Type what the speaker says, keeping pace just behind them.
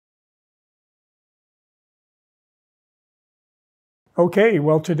Okay,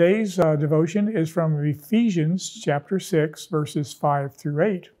 well, today's devotion is from Ephesians chapter 6, verses 5 through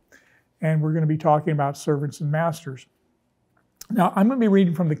 8. And we're going to be talking about servants and masters. Now, I'm going to be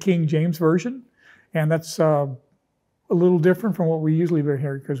reading from the King James Version, and that's a little different from what we usually do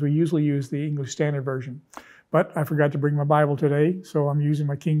here because we usually use the English Standard Version. But I forgot to bring my Bible today, so I'm using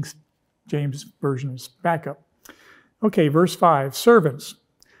my King James Version as backup. Okay, verse 5, Servants,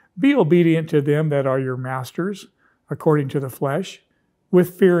 be obedient to them that are your masters, according to the flesh,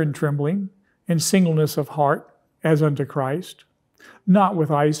 with fear and trembling, in singleness of heart, as unto Christ, not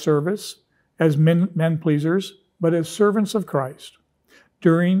with eye service, as men pleasers, but as servants of Christ,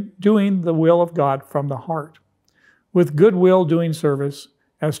 doing the will of God from the heart, with good will doing service,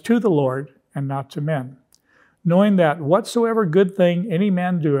 as to the Lord, and not to men, knowing that whatsoever good thing any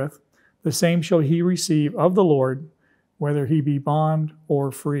man doeth, the same shall he receive of the Lord, whether he be bond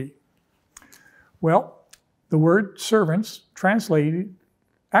or free. Well, the word servants, translated,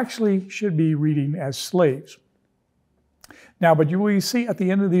 actually should be reading as slaves. Now, but we see at the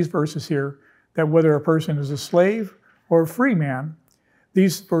end of these verses here that whether a person is a slave or a free man,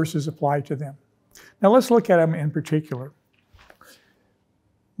 these verses apply to them. Now, let's look at them in particular.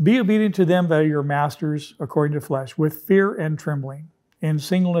 Be obedient to them that are your masters according to flesh, with fear and trembling, in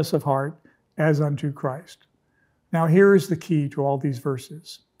singleness of heart, as unto Christ. Now, here is the key to all these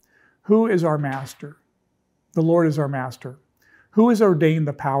verses. Who is our master? The Lord is our master. Who has ordained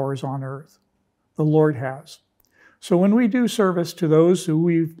the powers on earth? The Lord has. So when we do service to those who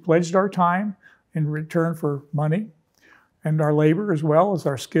we've pledged our time in return for money and our labor as well as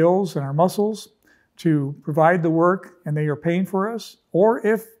our skills and our muscles to provide the work and they are paying for us, or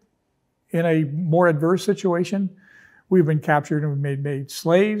if in a more adverse situation, we've been captured and made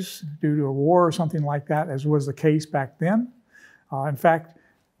slaves due to a war or something like that, as was the case back then. In fact,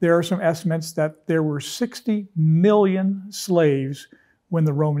 there are some estimates that there were 60 million slaves when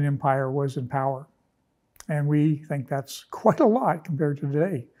the Roman Empire was in power. And we think that's quite a lot compared to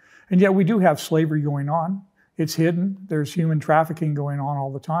today. And yet we do have slavery going on. It's hidden. There's human trafficking going on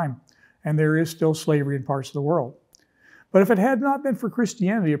all the time. And there is still slavery in parts of the world. But if it had not been for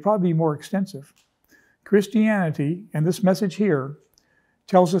Christianity, it'd probably be more extensive. Christianity, and this message here,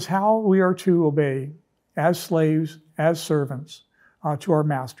 tells us how we are to obey as slaves, as servants, to our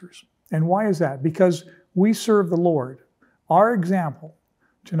masters. And why is that? Because we serve the Lord. Our example,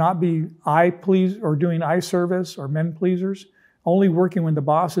 to not be eye please or doing eye service or men pleasers, only working when the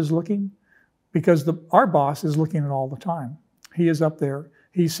boss is looking, because our boss is looking at all the time. He is up there.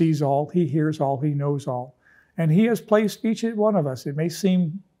 He sees all. He hears all. He knows all. And he has placed each one of us. It may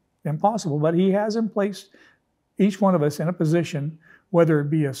seem impossible, but he has placed each one of us in a position, whether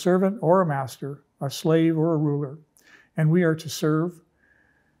it be a servant or a master, a slave or a ruler. And we are to serve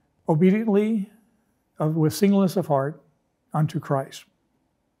obediently with singleness of heart unto Christ,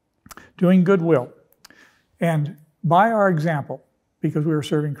 doing good will. And by our example, because we are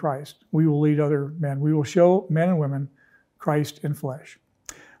serving Christ, we will lead other men. We will show men and women Christ in flesh.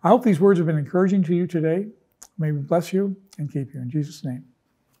 I hope these words have been encouraging to you today. May we bless you and keep you in Jesus' name.